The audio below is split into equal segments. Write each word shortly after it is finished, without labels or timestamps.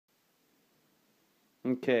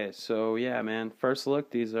Okay, so yeah, man. First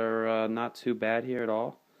look, these are not too bad here at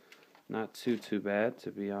all. Not too bad,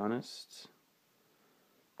 to be honest.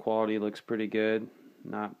 Quality looks pretty good.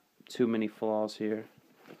 Not too many flaws here.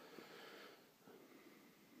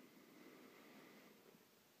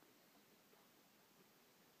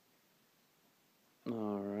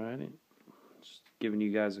 Alrighty. Just giving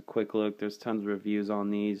you guys a quick look. There's tons of reviews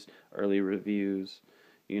on these, early reviews,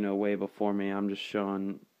 way before me. I'm just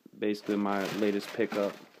showing basically my latest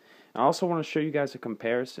pickup. I also want to show you guys a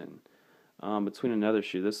comparison between another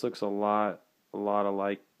shoe. This looks a lot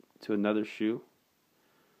alike to another shoe.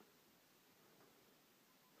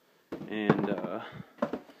 And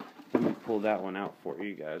let me pull that one out for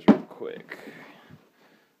you guys real quick.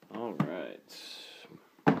 Alright.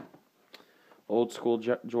 Old school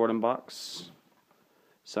Jordan box.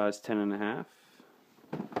 Size 10.5.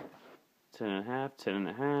 10.5,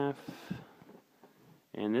 10.5.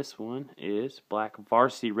 And this one is black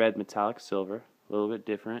varsity red metallic silver. A little bit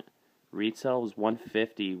different. Retail was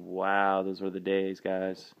 $150. Wow, those were the days,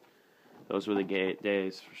 guys. Those were the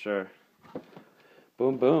days for sure.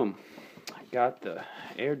 Boom, boom. I got the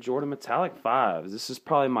Air Jordan Metallic 5's. This is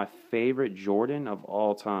probably my favorite Jordan of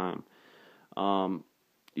all time.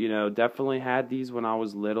 Definitely had these when I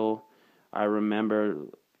was little. I remember,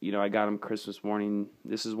 I got them Christmas morning.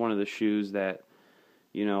 This is one of the shoes that,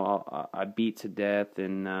 I beat to death.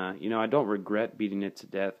 And, I don't regret beating it to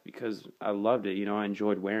death because I loved it. I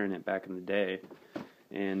enjoyed wearing it back in the day.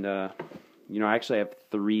 And, I actually have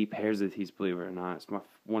 3 pairs of these, believe it or not. It's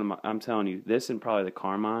I'm telling you, this and probably the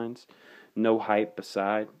Carmines, no hype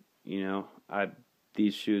beside,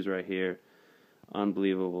 these shoes right here,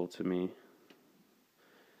 unbelievable to me.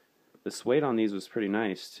 The suede on these was pretty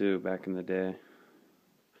nice too back in the day.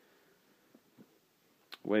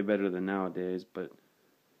 Way better than nowadays, but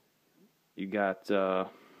you got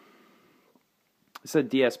it's a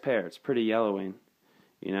DS pair. It's pretty yellowing,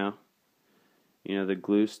 the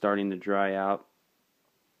glue starting to dry out.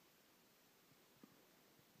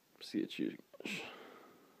 See it using.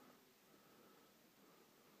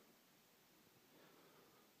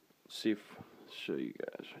 See if show you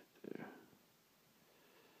guys right there.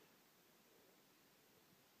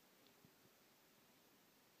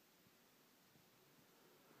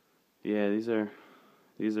 Yeah, these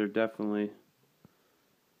are definitely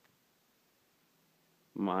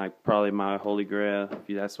probably my holy grail,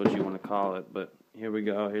 if that's what you want to call it. But here we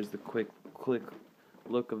go. Here's the quick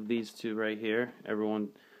look of these two right here. Everyone,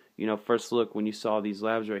 first look when you saw these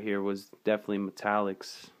labs right here was definitely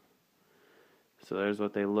metallics. So there's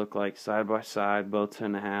what they look like side by side, both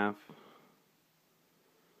 10.5.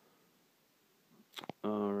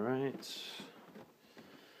 Alright.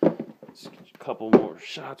 Let's get a couple more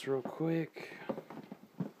shots real quick.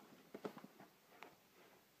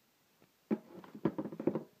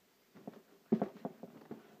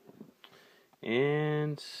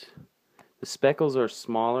 And the speckles are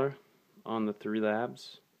smaller on the 3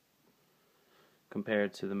 labs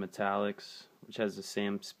compared to the metallics, which has the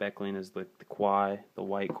same speckling as the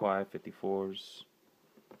white Quai 54s.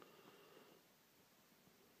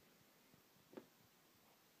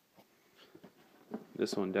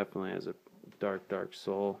 This one definitely has a dark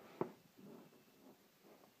sole.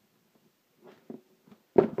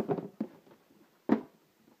 The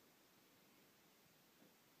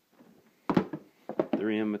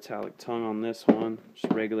 3M metallic tongue on this one,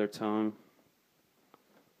 just regular tongue.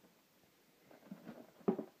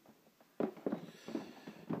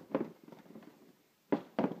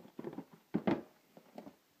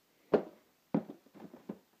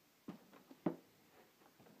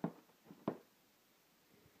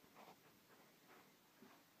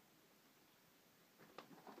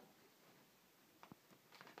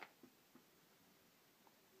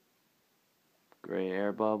 Gray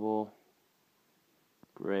air bubble.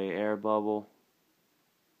 Gray air bubble.